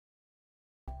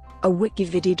a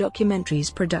WikiVidi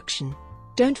documentaries production.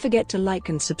 Don't forget to like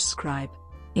and subscribe.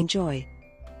 Enjoy.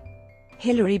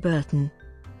 Hilarie Burton.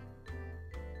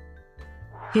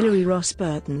 Hilarie Ross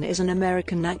Burton is an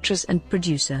American actress and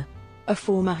producer. A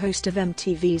former host of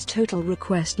MTV's Total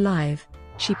Request Live,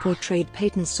 she portrayed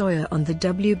Peyton Sawyer on the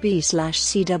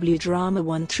WB/CW drama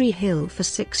One Tree Hill for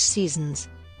 6 seasons.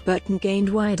 Burton gained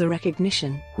wider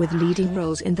recognition with leading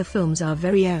roles in the films Our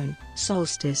Very Own,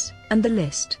 Solstice, and The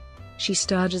List. She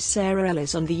starred as Sara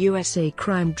Ellis on the USA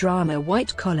crime drama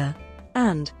White Collar.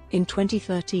 And, in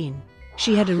 2013,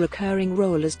 she had a recurring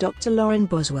role as Dr. Lauren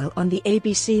Boswell on the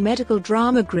ABC medical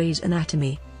drama Grey's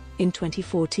Anatomy. In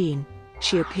 2014,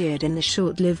 she appeared in the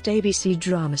short-lived ABC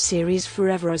drama series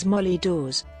Forever as Molly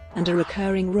Dawes, and a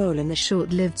recurring role in the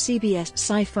short-lived CBS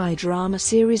sci-fi drama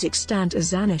series Extant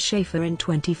as Anna Schaefer in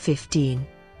 2015.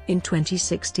 In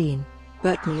 2016,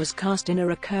 Burton was cast in a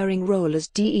recurring role as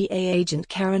DEA Agent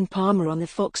Karen Palmer on the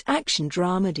Fox action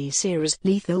dramedy series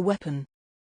Lethal Weapon.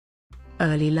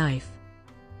 Early life.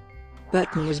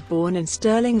 Burton was born in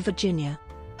Sterling, Virginia.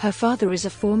 Her father is a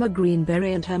former Green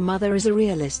Beret and her mother is a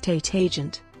real estate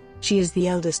agent. She is the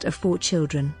eldest of 4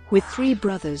 children, with 3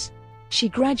 brothers. She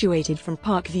graduated from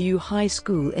Parkview High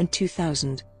School in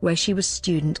 2000, where she was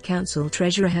student council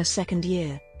treasurer her second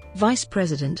year, vice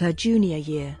president her junior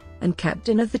year, and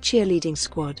captain of the cheerleading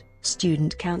squad,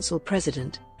 student council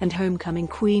president, and homecoming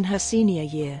queen her senior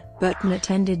year. Burton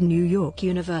attended New York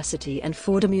University and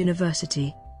Fordham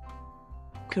University.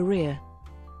 Career.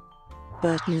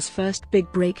 Burton's first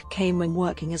big break came when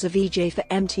working as a VJ for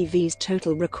MTV's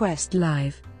Total Request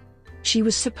Live. She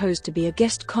was supposed to be a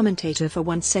guest commentator for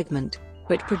one segment,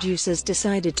 but producers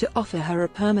decided to offer her a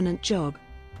permanent job.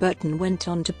 Burton went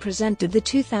on to present the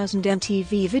 2000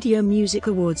 MTV Video Music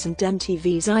Awards and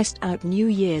MTV's Iced Out New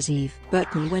Year's Eve.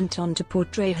 Burton went on to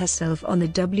portray herself on the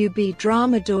WB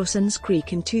drama Dawson's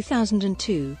Creek in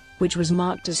 2002, which was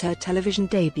marked as her television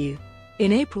debut.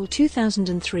 In April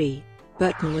 2003,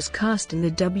 Burton was cast in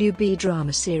the WB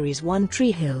drama series One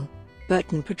Tree Hill.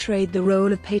 Burton portrayed the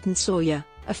role of Peyton Sawyer,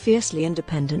 a fiercely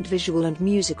independent visual and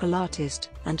musical artist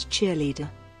and cheerleader.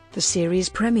 The series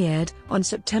premiered on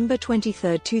September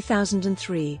 23,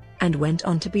 2003, and went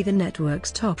on to be the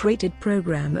network's top-rated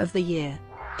program of the year.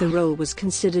 The role was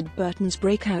considered Burton's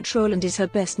breakout role and is her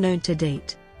best known to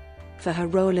date. For her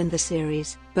role in the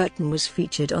series, Burton was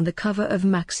featured on the cover of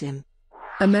Maxim,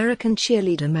 American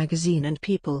Cheerleader magazine and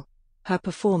People. Her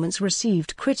performance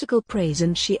received critical praise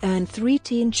and she earned 3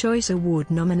 Teen Choice Award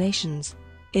nominations.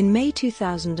 In May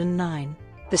 2009,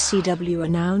 the CW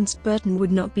announced Burton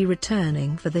would not be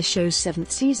returning for the show's 7th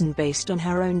season based on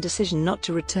her own decision not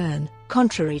to return,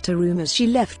 contrary to rumors she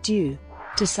left due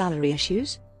to salary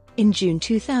issues. In June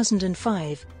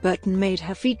 2005, Burton made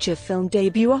her feature film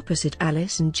debut opposite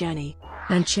Alice and Janney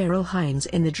and Cheryl Hines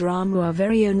in the drama Our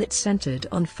Very Own that centered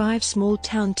on 5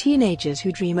 small-town teenagers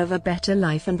who dream of a better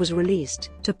life and was released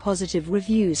to positive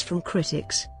reviews from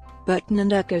critics. Burton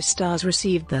and her co-stars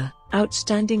received the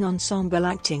Outstanding Ensemble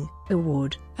Acting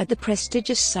Award at the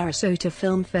prestigious Sarasota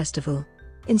Film Festival.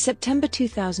 In September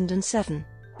 2007,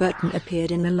 Burton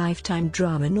appeared in the Lifetime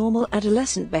drama Normal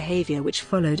Adolescent Behavior, which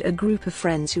followed a group of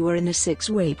friends who were in a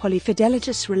 6-way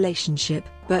polyfidelitous relationship.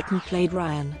 Burton played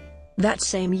Ryan. That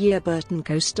same year Burton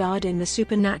co-starred in the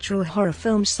supernatural horror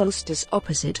film Solstice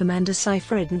opposite Amanda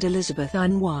Seyfried and Elizabeth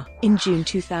Anois. In June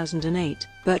 2008,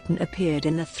 Burton appeared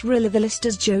in the thriller The List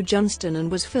as Joe Johnston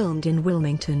and was filmed in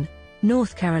Wilmington,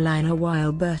 North Carolina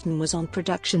while Burton was on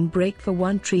production break for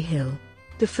One Tree Hill.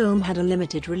 The film had a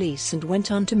limited release and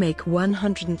went on to make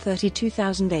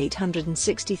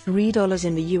 $132,863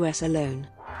 in the US alone.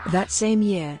 That same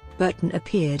year, Burton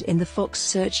appeared in the Fox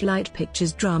Searchlight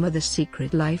Pictures drama The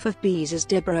Secret Life of Bees as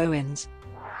Deborah Owens,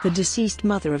 the deceased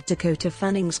mother of Dakota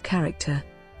Fanning's character.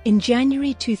 In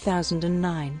January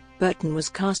 2009, Burton was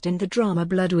cast in the drama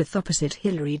Bloodworth opposite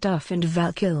Hilary Duff and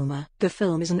Val Kilmer. The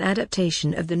film is an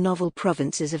adaptation of the novel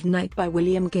Provinces of Night by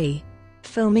William Gay.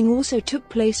 Filming also took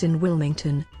place in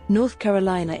Wilmington, North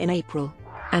Carolina in April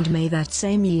and May that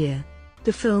same year.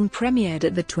 The film premiered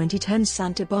at the 2010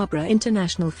 Santa Barbara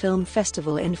International Film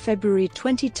Festival in February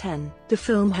 2010. The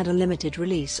film had a limited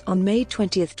release on May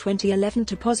 20, 2011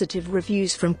 to positive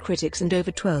reviews from critics and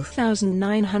over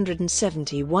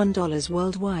 $12,971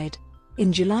 worldwide.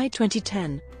 In July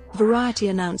 2010, Variety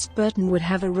announced Burton would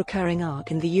have a recurring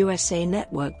arc in the USA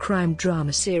Network crime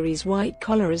drama series White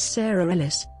Collar as Sara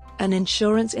Ellis, an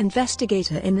insurance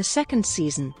investigator in the 2nd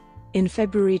season. In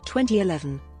February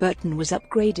 2011, Burton was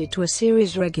upgraded to a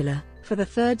series regular for the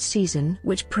 3rd season,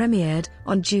 which premiered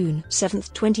on June 7,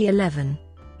 2011.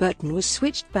 Burton was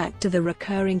switched back to the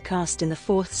recurring cast in the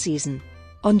 4th season.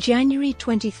 On January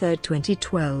 23,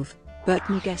 2012,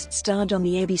 Burton guest starred on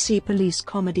the ABC police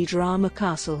comedy drama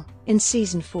Castle, in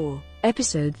Season 4,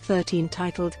 Episode 13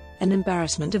 titled, An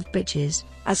Embarrassment of Bitches,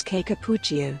 as Kay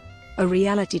Capuccio, a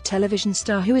reality television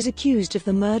star who is accused of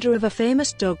the murder of a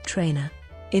famous dog trainer.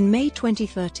 In May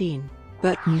 2013,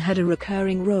 Burton had a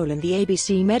recurring role in the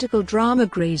ABC medical drama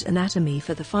Grey's Anatomy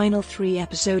for the final 3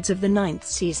 episodes of the 9th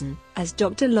season, as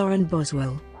Dr. Lauren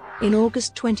Boswell. In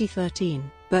August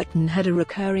 2013, Burton had a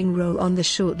recurring role on the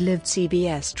short-lived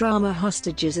CBS drama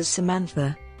Hostages as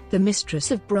Samantha, the mistress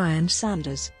of Brian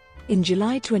Sanders. In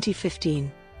July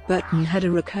 2015, Burton had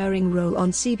a recurring role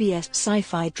on CBS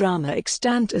sci-fi drama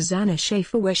Extant as Anna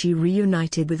Schaefer, where she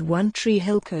reunited with One Tree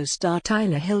Hill co-star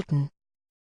Tyler Hilton.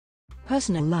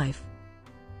 Personal life.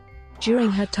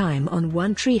 During her time on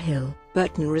One Tree Hill,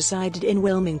 Burton resided in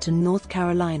Wilmington, North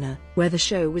Carolina, where the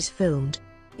show was filmed.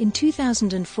 In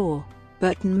 2004,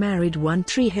 Burton married One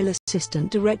Tree Hill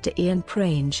assistant director Ian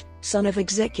Prange, son of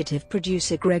executive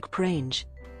producer Greg Prange.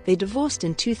 They divorced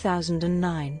in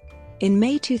 2009. In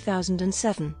May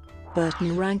 2007,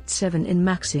 Burton ranked 7 in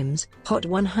Maxim's Hot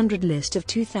 100 list of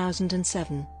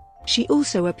 2007. She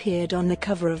also appeared on the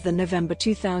cover of the November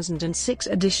 2006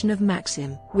 edition of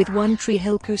Maxim, with One Tree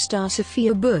Hill co-star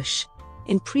Sophia Bush.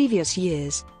 In previous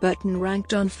years, Burton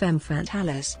ranked on Femme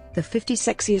Fatales, the 50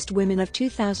 Sexiest Women of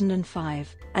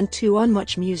 2005, and 2 on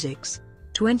Much Music's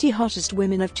 20 Hottest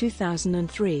Women of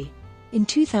 2003. In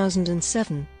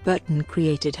 2007, Burton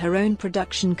created her own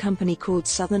production company called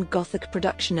Southern Gothic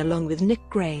Production along with Nick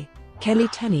Gray, Kelly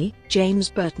Tenney, James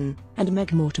Burton, and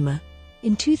Meg Mortimer.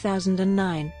 In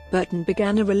 2009, Burton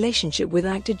began a relationship with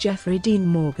actor Jeffrey Dean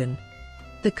Morgan.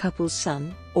 The couple's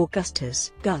son,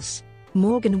 Augustus Gus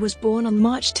Morgan, was born on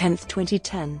March 10,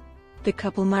 2010. The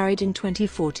couple married in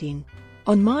 2014.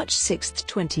 On March 6,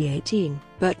 2018,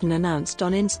 Burton announced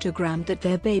on Instagram that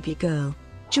their baby girl,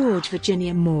 George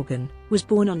Virginia Morgan, was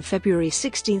born on February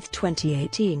 16,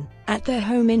 2018, at their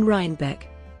home in Rhinebeck.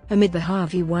 Amid the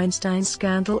Harvey Weinstein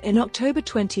scandal in October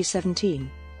 2017,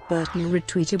 Burton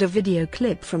retweeted a video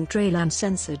clip from Trail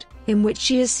Uncensored, in which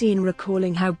she is seen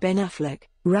recalling how Ben Affleck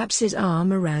wraps his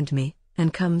arm around me,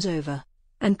 and comes over,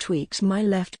 and tweaks my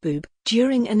left boob.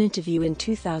 During an interview in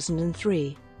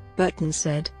 2003, Burton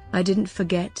said, "I didn't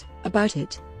forget about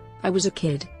it. I was a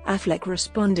kid." Affleck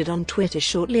responded on Twitter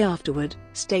shortly afterward,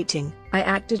 stating, "I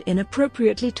acted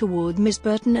inappropriately toward Ms.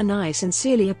 Burton and I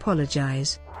sincerely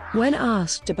apologize." When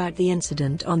asked about the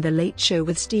incident on The Late Show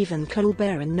with Stephen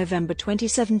Colbert in November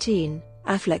 2017,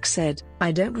 Affleck said,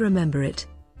 "I don't remember it.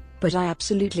 But I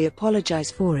absolutely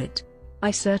apologize for it.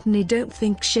 I certainly don't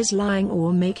think she's lying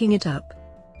or making it up.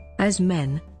 As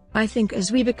men, I think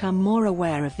as we become more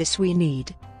aware of this, we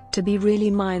need to be really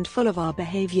mindful of our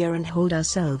behavior and hold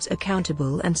ourselves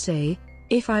accountable and say,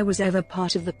 if I was ever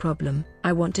part of the problem,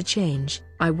 I want to change.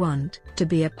 I want to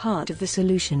be a part of the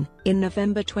solution." In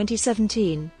November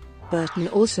 2017, Burton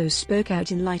also spoke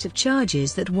out in light of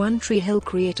charges that One Tree Hill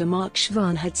creator Mark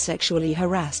Schvahn had sexually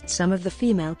harassed some of the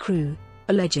female crew,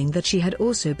 alleging that she had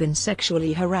also been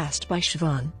sexually harassed by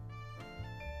Schvahn.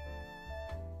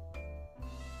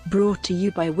 Brought to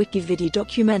you by WikiVidi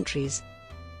Documentaries.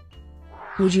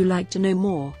 Would you like to know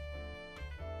more?